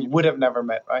with someone you would have never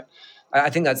met, right? I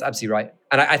think that's absolutely right.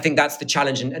 And I think that's the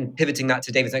challenge, and pivoting that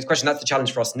to David's next question, that's the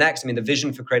challenge for us next. I mean, the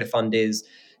vision for Create a Fund is,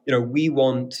 we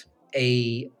want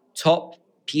a top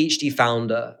PhD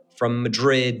founder from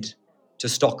Madrid to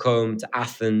Stockholm to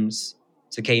Athens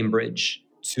to Cambridge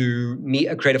to meet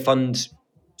a Create a Fund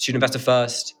student investor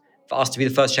first, for us to be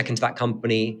the first check into that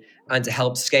company, and to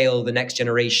help scale the next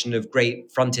generation of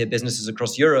great frontier businesses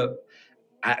across Europe,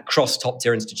 across top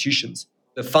tier institutions.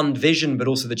 The fund vision, but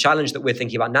also the challenge that we're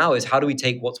thinking about now is how do we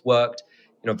take what's worked,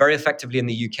 very effectively in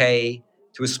the UK,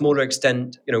 to a smaller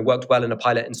extent, worked well in a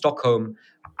pilot in Stockholm.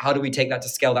 How do we take that to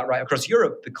scale that right across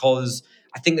Europe? Because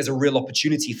I think there's a real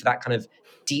opportunity for that kind of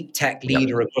deep tech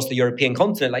leader across the European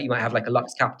continent. Like you might have like a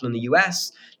Lux Capital in the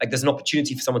US. Like there's an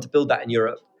opportunity for someone to build that in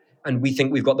Europe. And we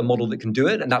think we've got the model that can do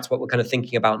it. And that's what we're kind of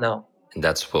thinking about now. And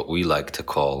that's what we like to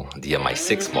call the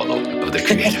MI6 model of the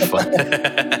creative fund.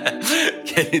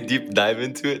 Can you deep dive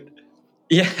into it?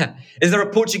 Yeah. Is there a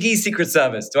Portuguese Secret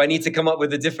Service? Do I need to come up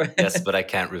with a different... Yes, but I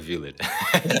can't reveal it.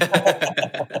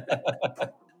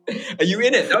 Are you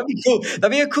in it? That would be cool.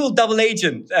 That'd be a cool double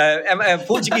agent. A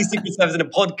Portuguese Secret Service and a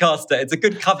podcaster. It's a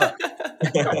good cover.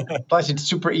 Plus, it's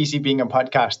super easy being a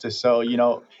podcaster. So,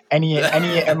 any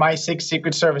MI6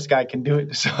 Secret Service guy can do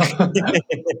it. So...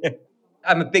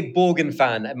 I'm a big Borgen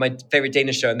fan, my favorite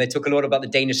Danish show, and they talk a lot about the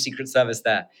Danish Secret Service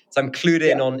there. So I'm clued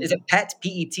in on, is it PET,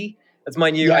 P-E-T? That's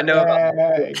my new, I know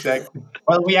about. Exactly.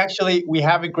 Well, we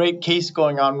have a great case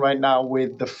going on right now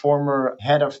with the former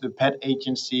head of the PET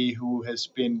agency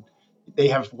they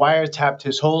have wiretapped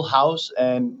his whole house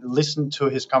and listened to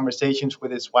his conversations with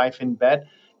his wife in bed.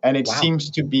 And it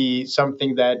seems to be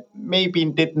something that maybe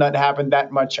did not happen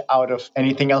that much out of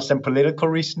anything else than political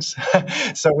reasons.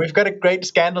 So we've got a great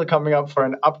scandal coming up for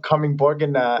an upcoming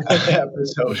Borgen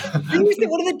episode.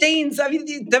 What are the Danes? I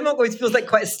mean, Denmark always feels like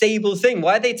quite a stable thing.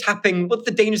 Why are they tapping? What's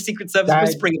the Danish Secret Service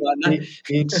whispering about that?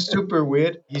 It's super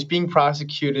weird. He's being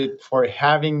prosecuted for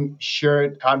having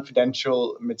shared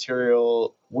confidential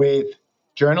material with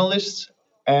journalists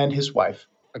and his wife.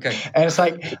 Okay. And it's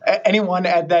like anyone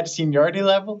at that seniority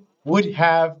level would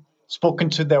have spoken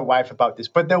to their wife about this.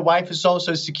 But their wife is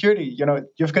also security.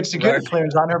 You've got security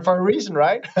clearance on her for a reason,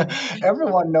 right?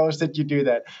 Everyone knows that you do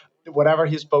that. Whatever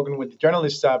he's spoken with the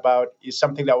journalists about is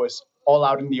something that was all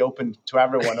out in the open to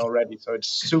everyone already. So it's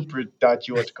super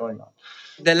dodgy what's going on.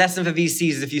 The lesson for VCs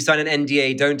is if you sign an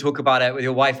NDA, don't talk about it with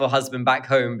your wife or husband back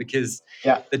home, because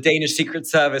the Danish Secret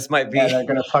Service might be they're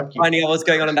gonna fuck you. finding out what's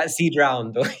going on in that seed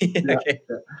round. Okay.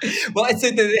 Well, I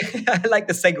like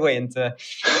the segue into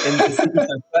Secret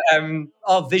Service. But,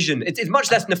 our vision, it's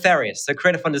much less nefarious. So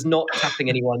Create a Fund is not tapping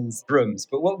anyone's brooms.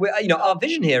 But what our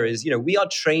vision here is, we are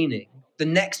training the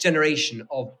next generation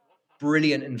of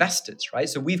brilliant investors, right?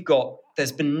 So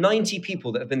there's been 90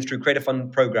 people that have been through Create a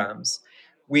Fund programs.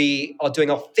 We are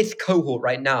doing our 5th cohort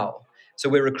right now. So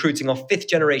we're recruiting our 5th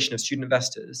generation of student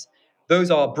investors. Those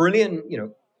are brilliant,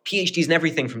 PhDs in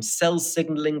everything from cell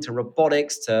signaling to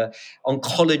robotics to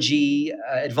oncology,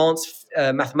 advanced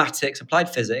mathematics, applied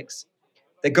physics.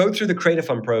 They go through the Create a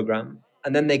Fund program,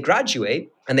 and then they graduate,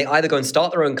 and they either go and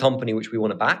start their own company, which we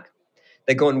want to back.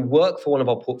 They go and work for one of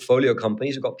our portfolio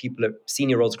companies. We've got people at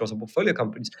senior roles across our portfolio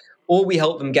companies, or we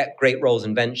help them get great roles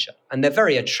in venture. And they're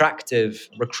very attractive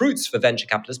recruits for venture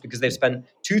capitalists because they've spent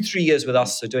 2-3 years with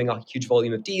us, so doing a huge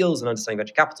volume of deals and understanding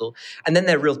venture capital. And then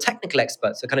they're real technical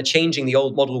experts. So kind of changing the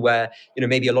old model where,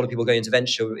 maybe a lot of people going into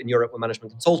venture in Europe were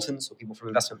management consultants or people from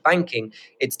investment banking.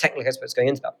 It's technical experts going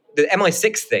into that. The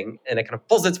MI6 thing, in a kind of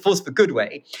positive force for good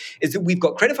way, is that we've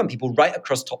got credit fund people right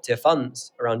across top tier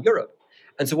funds around Europe.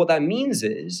 And so what that means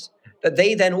is that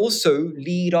they then also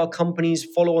lead our companies'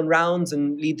 follow-on rounds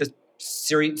and lead the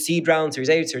seed round, Series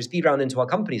A, Series B round into our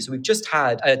companies. So we've just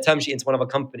had a term sheet into one of our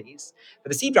companies for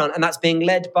the seed round, and that's being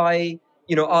led by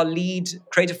our lead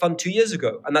creative fund 2 years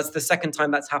ago. And that's the second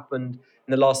time that's happened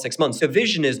in the last 6 months. The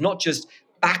vision is not just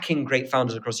backing great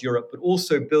founders across Europe, but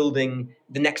also building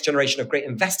the next generation of great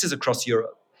investors across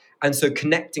Europe. And so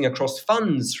connecting across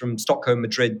funds from Stockholm,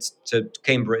 Madrid to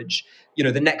Cambridge,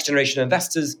 the next generation of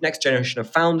investors, next generation of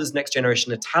founders, next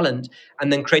generation of talent.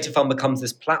 And then Creative Fund becomes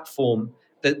this platform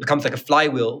that becomes like a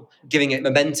flywheel, giving it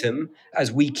momentum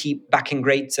as we keep backing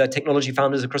great technology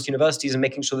founders across universities and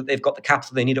making sure that they've got the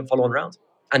capital they need at follow-on rounds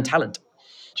and talent.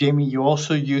 Jamie, you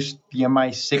also used the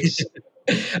MI6.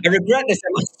 I regret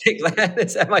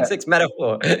this MI6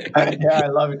 metaphor. Yeah, I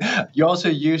love it. You also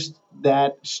used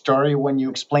that story when you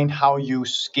explained how you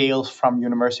scale from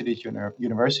university to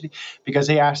university, because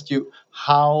they asked you,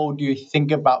 how do you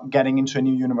think about getting into a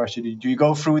new university? Do you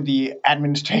go through the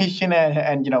administration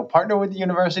and partner with the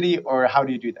university, or how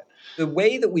do you do that? The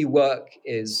way that we work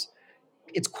is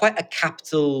it's quite a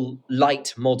capital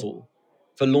light model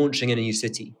for launching in a new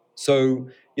city. So,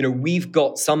 we've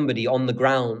got somebody on the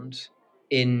ground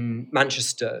in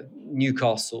Manchester,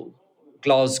 Newcastle,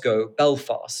 Glasgow,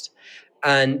 Belfast.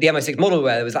 And the MI6 model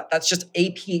where was that's just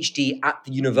a PhD at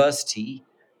the university,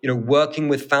 working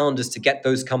with founders to get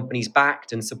those companies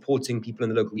backed and supporting people in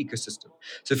the local ecosystem.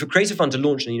 So for Creative Fund to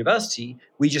launch in a university,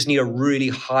 we just need a really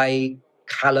high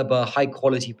caliber, high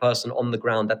quality person on the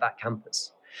ground at that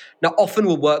campus. Now, often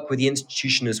we'll work with the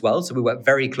institution as well. So we work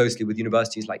very closely with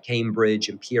universities like Cambridge,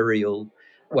 Imperial,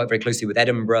 work very closely with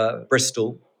Edinburgh,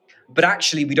 Bristol. But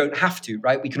actually, we don't have to,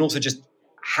 right? We can also just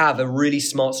have a really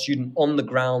smart student on the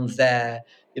ground there,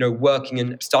 working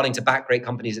and starting to back great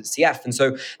companies at CF. And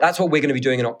so that's what we're going to be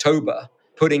doing in October,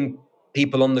 putting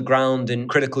people on the ground in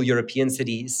critical European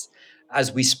cities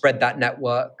as we spread that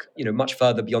network, much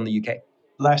further beyond the UK.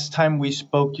 Last time we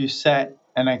spoke, you said,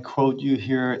 and I quote you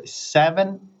here,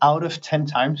 7 out of 10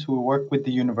 times we work with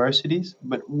the universities,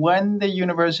 but when the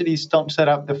universities don't set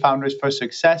up the founders for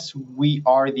success, we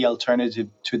are the alternative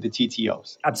to the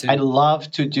TTOs. Absolutely. I'd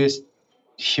love to just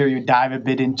hear you dive a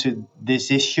bit into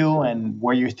this issue and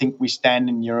where you think we stand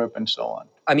in Europe and so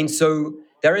on. So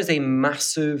there is a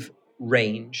massive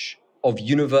range of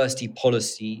university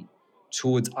policy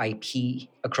towards IP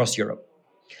across Europe.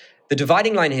 The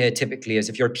dividing line here typically is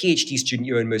if you're a PhD student,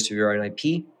 you own most of your own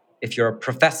IP. If you're a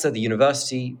professor, the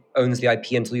university owns the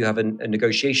IP until you have a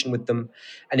negotiation with them.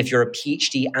 And if you're a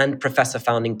PhD and professor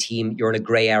founding team, you're in a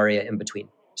gray area in between.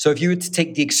 So if you were to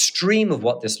take the extreme of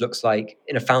what this looks like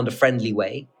in a founder-friendly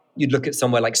way, you'd look at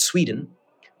somewhere like Sweden,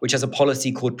 which has a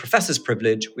policy called professor's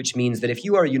privilege, which means that if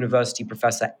you are a university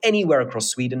professor anywhere across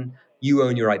Sweden, you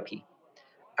own your IP.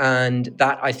 And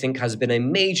that, I think, has been a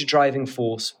major driving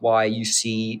force why you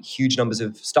see huge numbers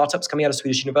of startups coming out of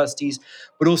Swedish universities,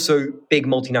 but also big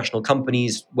multinational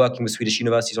companies working with Swedish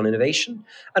universities on innovation,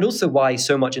 and also why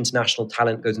so much international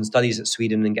talent goes and studies at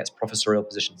Sweden and gets professorial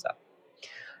positions there.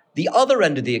 The other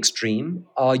end of the extreme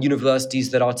are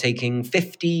universities that are taking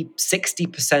 50,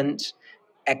 60%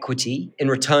 equity in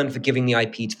return for giving the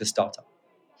IP to the startup.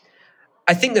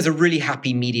 I think there's a really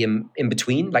happy medium in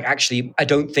between. Actually, I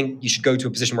don't think you should go to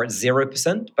a position where it's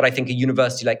 0%, but I think a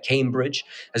university like Cambridge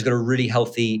has got a really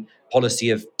healthy policy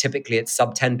of typically it's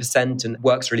sub 10% and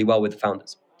works really well with the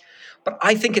founders. But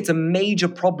I think it's a major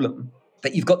problem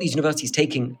that you've got these universities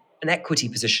taking an equity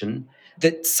position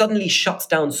that suddenly shuts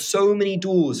down so many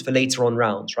doors for later on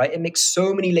rounds, right?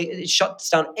 It shuts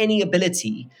down any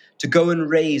ability to go and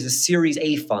raise a Series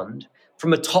A fund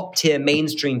from a top tier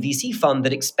mainstream VC fund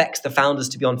that expects the founders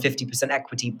to be on 50%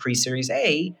 equity pre-Series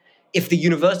A, if the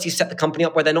university set the company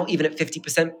up where they're not even at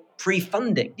 50%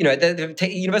 pre-funding. The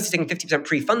university's taking 50%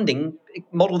 pre-funding,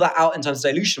 model that out in terms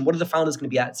of dilution. What are the founders going to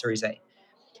be at Series A?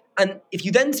 And if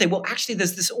you then say, well, actually,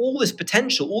 there's all this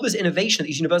potential, all this innovation at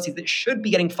these universities that should be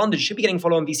getting funded, should be getting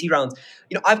follow-on VC rounds,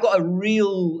 I've got a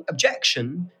real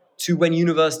objection to when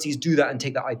universities do that and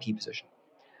take that IP position.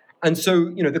 And so,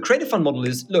 the creative fund model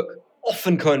is, look,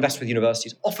 often co-invest with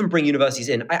universities, often bring universities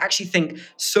in. I actually think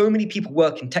so many people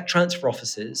work in tech transfer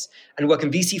offices and work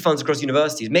in VC funds across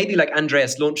universities, maybe like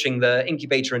Andreas launching the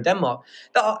incubator in Denmark,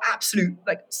 that are absolute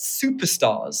like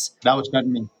superstars. That was not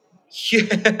me.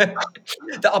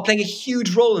 That are playing a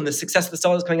huge role in the success of the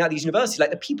startups coming out of these universities.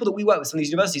 Like the people that we work with, some of these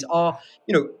universities are,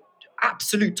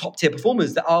 absolute top tier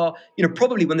performers that are,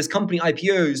 probably when this company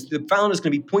IPOs, the founder's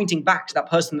going to be pointing back to that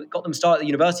person that got them started at the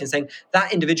university and saying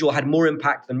that individual had more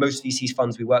impact than most VCs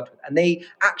funds we worked with. And they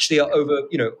actually are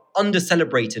under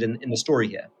celebrated in the story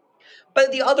here. But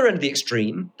at the other end of the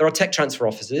extreme, there are tech transfer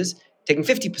offices taking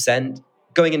 50%,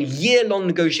 going in year-long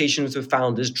negotiations with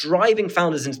founders, driving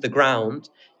founders into the ground.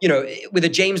 With a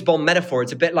James Bond metaphor,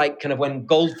 it's a bit like kind of when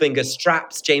Goldfinger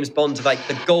straps James Bond to like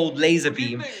the gold laser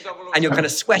beam and you're kind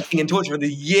of sweating and torturing with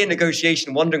a year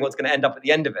negotiation, wondering what's going to end up at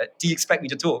the end of it. Do you expect me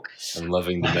to talk? I'm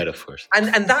loving the metaphors. And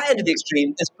that end of the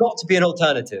extreme, there's got to be an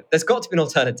alternative.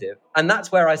 And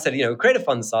that's where I said, creative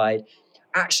fund side,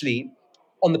 actually,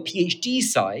 on the PhD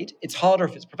side, it's harder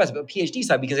if it's a professor, but PhD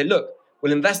side, we can say, look,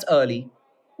 we'll invest early,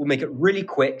 we'll make it really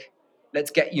quick,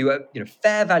 let's get you a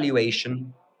fair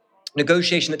valuation,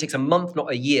 negotiation that takes a month, not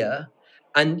a year,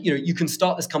 and you can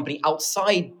start this company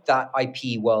outside that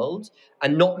IP world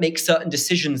and not make certain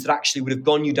decisions that actually would have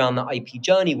gone you down that IP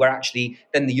journey, where actually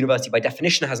then the university by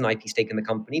definition has an IP stake in the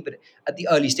company. But at the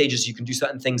early stages, you can do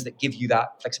certain things that give you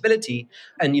that flexibility.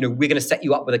 And we're going to set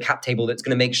you up with a cap table that's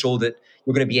going to make sure that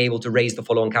you're going to be able to raise the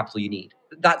follow-on capital you need.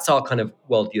 That's our kind of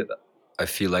worldview of it. I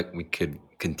feel like we could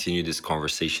continue this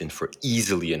conversation for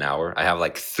easily an hour. I have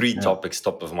like 3 topics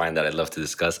top of mind that I'd love to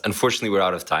discuss. Unfortunately, we're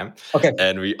out of time. Okay.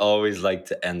 And we always like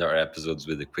to end our episodes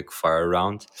with a quick fire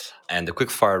round. And the quick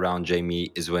fire round,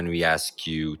 Jamie, is when we ask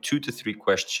you 2 to 3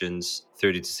 questions,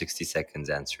 30 to 60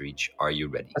 seconds answer each. Are you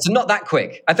ready? So not that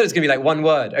quick. I thought it was going to be like one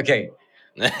word. Okay.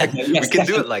 We can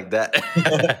do it like that.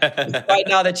 Right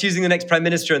now, they're choosing the next prime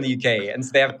minister in the UK, and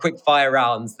so they have quick fire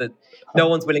rounds that no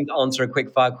one's willing to answer a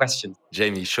quick fire question.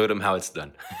 Jamie, show them how it's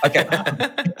done. Okay.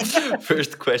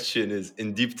 First question is,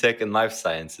 in deep tech and life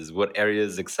sciences, what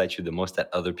areas excite you the most that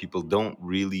other people don't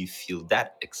really feel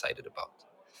that excited about?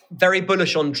 Very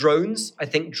bullish on drones. I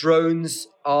think drones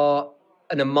are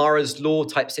an Amara's Law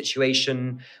type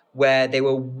situation where they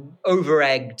were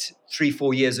over-egged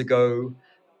 3-4 years ago,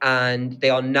 and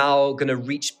they are now going to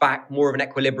reach back more of an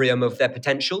equilibrium of their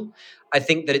potential. I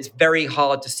think that it's very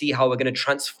hard to see how we're going to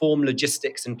transform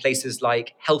logistics in places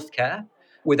like healthcare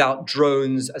without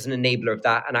drones as an enabler of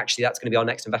that. And actually, that's going to be our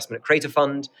next investment at Creator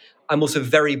Fund. I'm also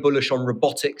very bullish on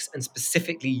robotics and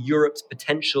specifically Europe's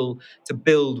potential to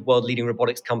build world-leading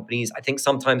robotics companies. I think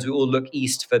sometimes we all look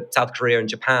east for South Korea and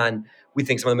Japan. We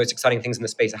think some of the most exciting things in the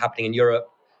space are happening in Europe,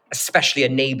 especially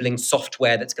enabling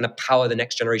software that's going to power the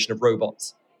next generation of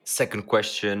robots. Second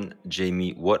question,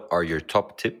 Jamie, what are your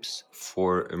top tips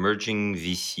for emerging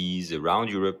VCs around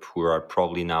Europe who are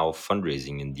probably now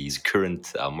fundraising in these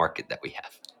current market that we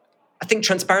have? I think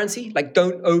transparency, like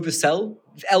don't oversell.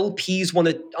 LPs want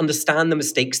to understand the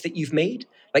mistakes that you've made.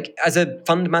 Like as a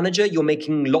fund manager, you're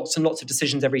making lots and lots of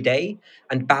decisions every day,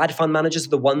 and bad fund managers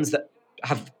are the ones that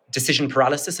have decision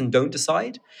paralysis and don't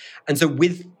decide. And so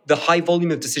with the high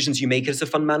volume of decisions you make as a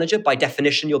fund manager, by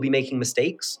definition, you'll be making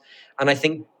mistakes. And I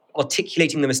think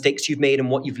articulating the mistakes you've made and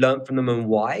what you've learned from them and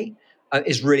why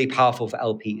is really powerful for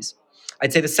LPs.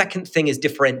 I'd say the second thing is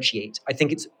differentiate. I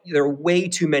think there are way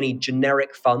too many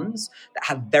generic funds that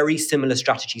have very similar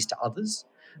strategies to others.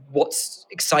 What's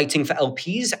exciting for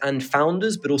LPs and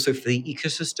founders, but also for the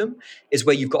ecosystem, is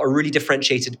where you've got a really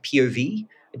differentiated POV,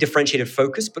 a differentiated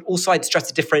focus, but also I'd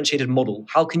stress a differentiated model.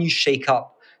 How can you shake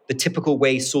up the typical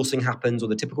way sourcing happens or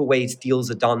the typical ways deals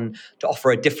are done to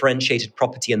offer a differentiated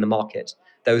property in the market?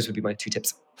 Those would be my 2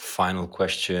 tips. Final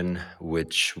question,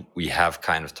 which we have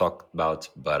kind of talked about,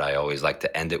 but I always like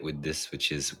to end it with this,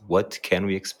 which is, what can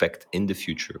we expect in the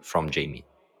future from Jamie?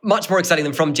 Much more exciting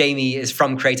than from Jamie is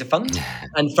from Creator Fund.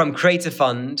 And from Creator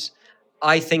Fund,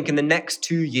 I think in the next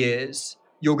 2 years,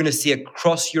 you're going to see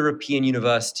across European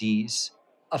universities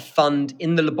a fund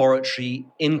in the laboratory,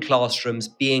 in classrooms,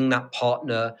 being that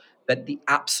partner that the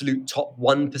absolute top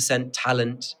 1%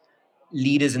 talent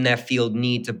leaders in their field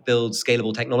need to build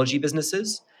scalable technology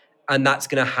businesses. And that's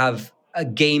going to have a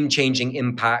game-changing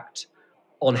impact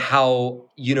on how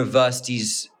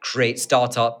universities create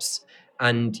startups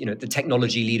and the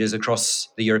technology leaders across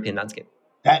the European landscape.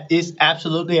 That is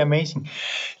absolutely amazing.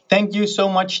 Thank you so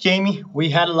much, Jamie.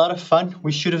 We had a lot of fun.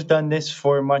 We should have done this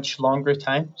for a much longer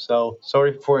time. So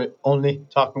sorry for only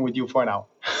talking with you for an hour.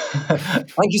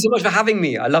 Thank you so much for having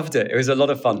me. I loved it. It was a lot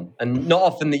of fun. And not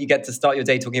often that you get to start your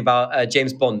day talking about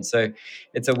James Bond. So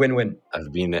it's a win-win.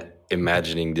 I've been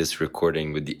imagining this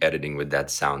recording with the editing with that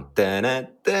sound. Yeah,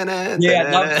 I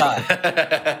love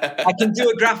that. I can do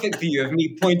a graphic for you of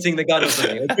me pointing the gun or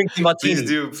something. Or drinking martini. Please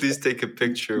do. Please take a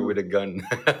picture with a gun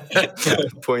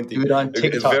pointing. Do it on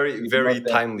TikTok. Very, very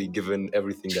timely given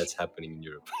everything that's happening in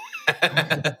Europe.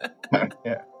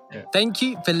 Yeah. Thank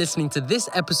you for listening to this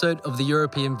episode of the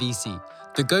European VC,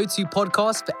 the go-to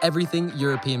podcast for everything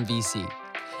European VC.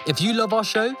 If you love our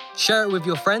show, share it with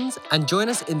your friends and join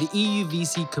us in the EU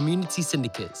VC community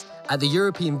syndicates at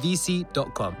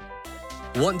theeuropeanvc.com.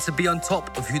 Want to be on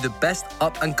top of who the best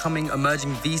up-and-coming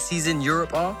emerging VCs in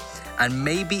Europe are and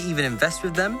maybe even invest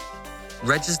with them?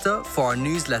 Register for our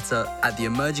newsletter at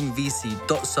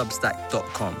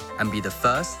theemergingvc.substack.com and be the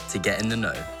first to get in the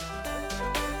know.